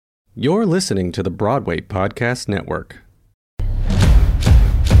You're listening to the Broadway Podcast Network.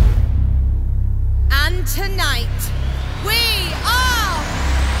 And tonight, we are...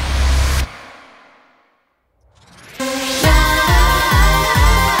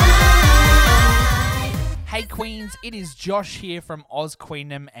 Hey Queens, it is Josh here from Oz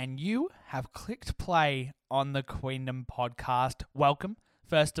Queendom, and you have clicked play on the Queendom podcast. Welcome.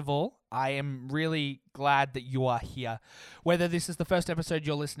 First of all, I am really glad that you are here. Whether this is the first episode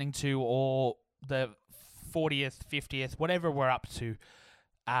you're listening to or the 40th, 50th, whatever we're up to,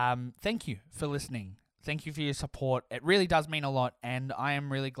 thank you for listening. Thank you for your support. It really does mean a lot, and I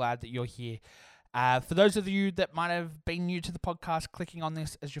am really glad that you're here. For those of you that might have been new to the podcast, clicking on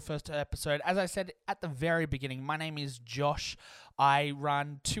this as your first episode, as I said at the very beginning, my name is Josh. I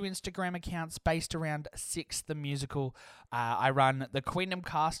run 2 Instagram accounts based around Six the Musical. I run the Queendom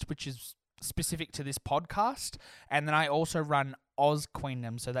Cast, which is specific to this podcast, and then I also run Oz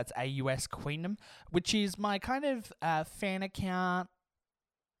Queendom, so that's AUS Queendom, which is my kind of fan account,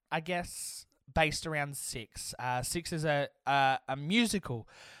 I guess, based around Six. Six is a musical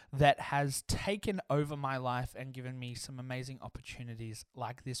that has taken over my life and given me some amazing opportunities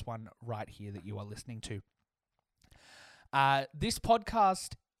like this one right here that you are listening to. This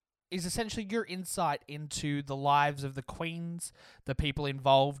podcast is essentially your insight into the lives of the queens, the people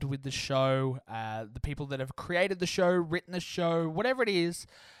involved with the show, the people that have created the show, written the show, whatever it is.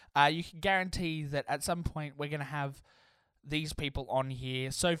 You can guarantee that at some point we're going to have these people on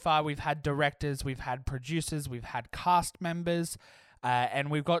here. So far we've had directors, we've had producers, we've had cast members, and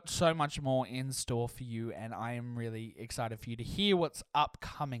we've got so much more in store for you, and I am really excited for you to hear what's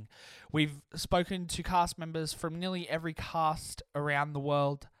upcoming. We've spoken to cast members from nearly every cast around the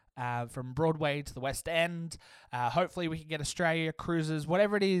world, from Broadway to the West End. Hopefully we can get Australia, cruises,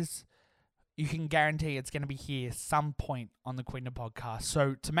 whatever it is, you can guarantee it's going to be here some point on the Queendom podcast.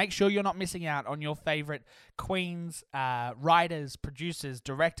 So to make sure you're not missing out on your favorite queens, writers, producers,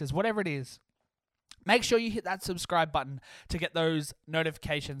 directors, whatever it is, make sure you hit that subscribe button to get those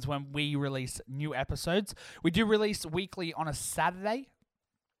notifications when we release new episodes. We do release weekly on a Saturday.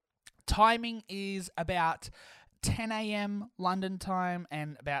 Timing is about 10 a.m. London time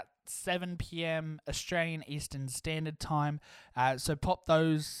and about 7 p.m. Australian Eastern Standard Time. So pop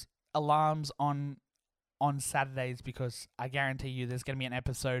those alarms on Saturdays, because I guarantee you there's going to be an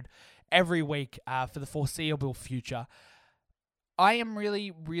episode every week for the foreseeable future. I am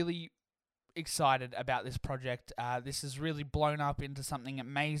really, really excited about this project. This has really blown up into something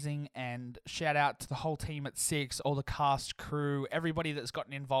amazing, and shout out to the whole team at Six, all the cast, crew, everybody that's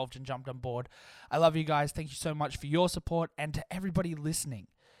gotten involved and jumped on board. I love you guys. Thank you so much for your support, and to everybody listening,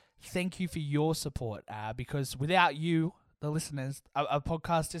 thank you for your support, because without you, the listeners, a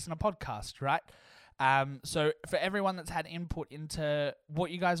podcast isn't a podcast, right? So for everyone that's had input into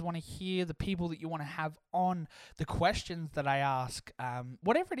what you guys want to hear, the people that you want to have on, the questions that I ask,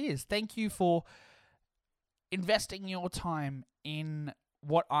 whatever it is, thank you for investing your time in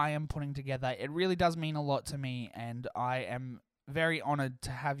what I am putting together. It really does mean a lot to me, and I am very honored to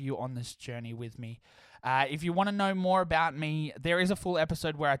have you on this journey with me. If you want to know more about me, there is a full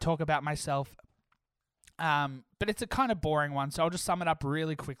episode where I talk about myself, but it's a kind of boring one, so I'll just sum it up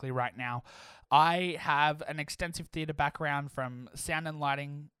really quickly right now. I have an extensive theatre background, from sound and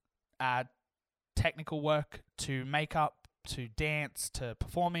lighting, technical work, to makeup, to dance, to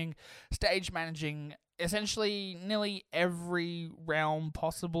performing, stage managing, essentially nearly every realm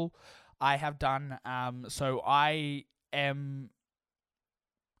possible I have done. So I am,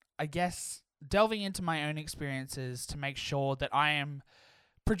 I guess, delving into my own experiences to make sure that I am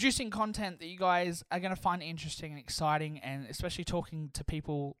producing content that you guys are going to find interesting and exciting, and especially talking to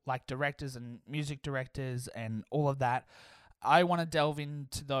people like directors and music directors and all of that. I want to delve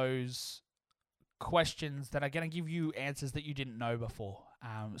into those questions that are going to give you answers that you didn't know before.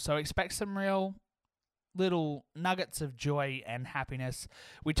 So expect some real little nuggets of joy and happiness.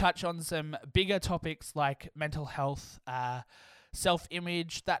 We touch on some bigger topics like mental health,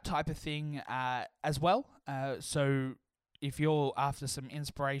 self-image, that type of thing as well. So if you're after some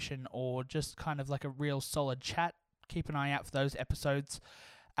inspiration or just kind of like a real solid chat, keep an eye out for those episodes.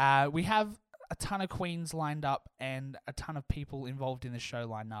 We have a ton of queens lined up and a ton of people involved in the show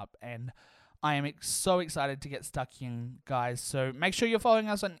lined up, and I am so excited to get stuck in, guys. So make sure you're following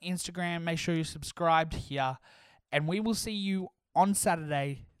us on Instagram. Make sure you're subscribed here, and we will see you on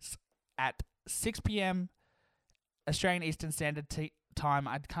Saturday at 6 p.m. Australian Eastern Standard Time.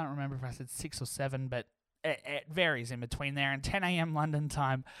 I can't remember if I said 6 or 7, but it varies in between there, and 10 a.m. London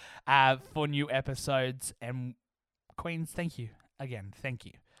time for new episodes. And Queens, thank you again. Thank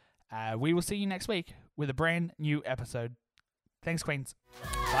you. We will see you next week with a brand new episode. Thanks, Queens.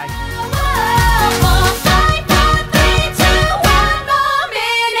 Bye. 5, 4, 3, 2, 1 more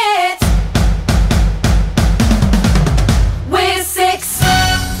minute. We're 6.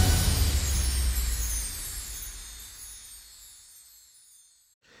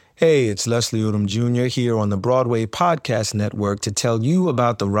 Hey, it's Leslie Odom Jr. here on the Broadway Podcast Network to tell you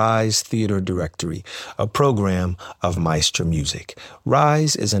about the Rise Theater Directory, a program of Maestro Music.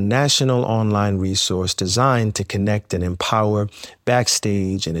 Rise is a national online resource designed to connect and empower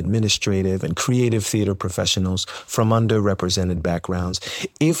backstage and administrative and creative theater professionals from underrepresented backgrounds.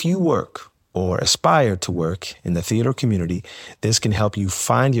 If you work or aspire to work in the theater community, this can help you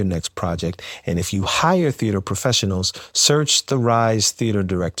find your next project. And if you hire theater professionals, search the Rise Theater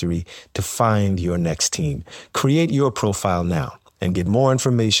Directory to find your next team. Create your profile now and get more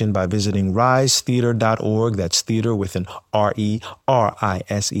information by visiting risetheater.org. That's theater with an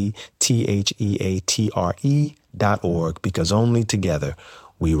RERISETHEATRE.org, because only together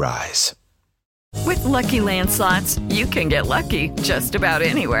we rise. With Lucky Land Slots, you can get lucky just about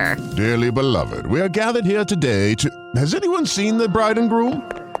anywhere. Dearly beloved, we are gathered here today to... Has anyone seen the bride and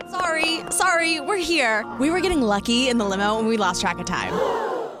groom? Sorry, we're here. We were getting lucky in the limo and we lost track of time.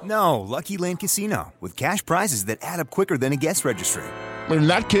 No, Lucky Land Casino, with cash prizes that add up quicker than a guest registry. In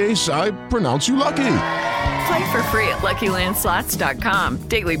that case, I pronounce you lucky. Play for free at LuckyLandSlots.com.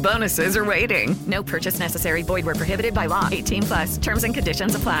 Daily bonuses are waiting. No purchase necessary. Void where prohibited by law. 18+. Terms and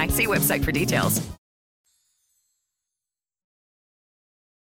conditions apply. See website for details.